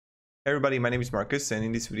Hey everybody, my name is Marcus, and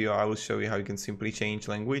in this video I will show you how you can simply change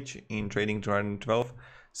language in Trading212.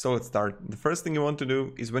 So let's start. The first thing you want to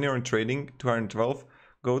do is when you're in Trading212,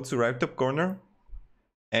 go to right top corner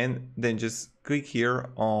and then just click here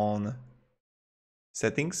on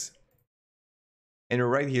settings. And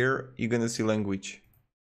right here you're gonna see language.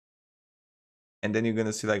 And then you're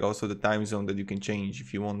gonna see like also the time zone that you can change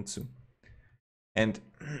if you want to. And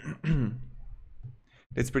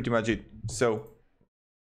that's pretty much it. So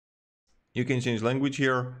you can change language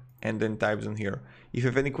here and then time zone here. If you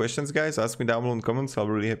have any questions, guys, ask me down below in the comments. I'll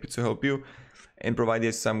be really happy to help you and provide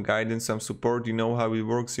you some guidance, some support. You know how it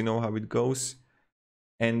works, you know how it goes.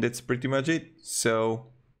 And that's pretty much it. So,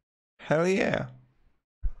 hell yeah.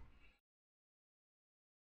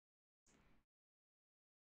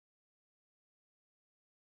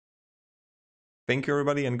 Thank you,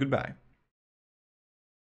 everybody, and goodbye.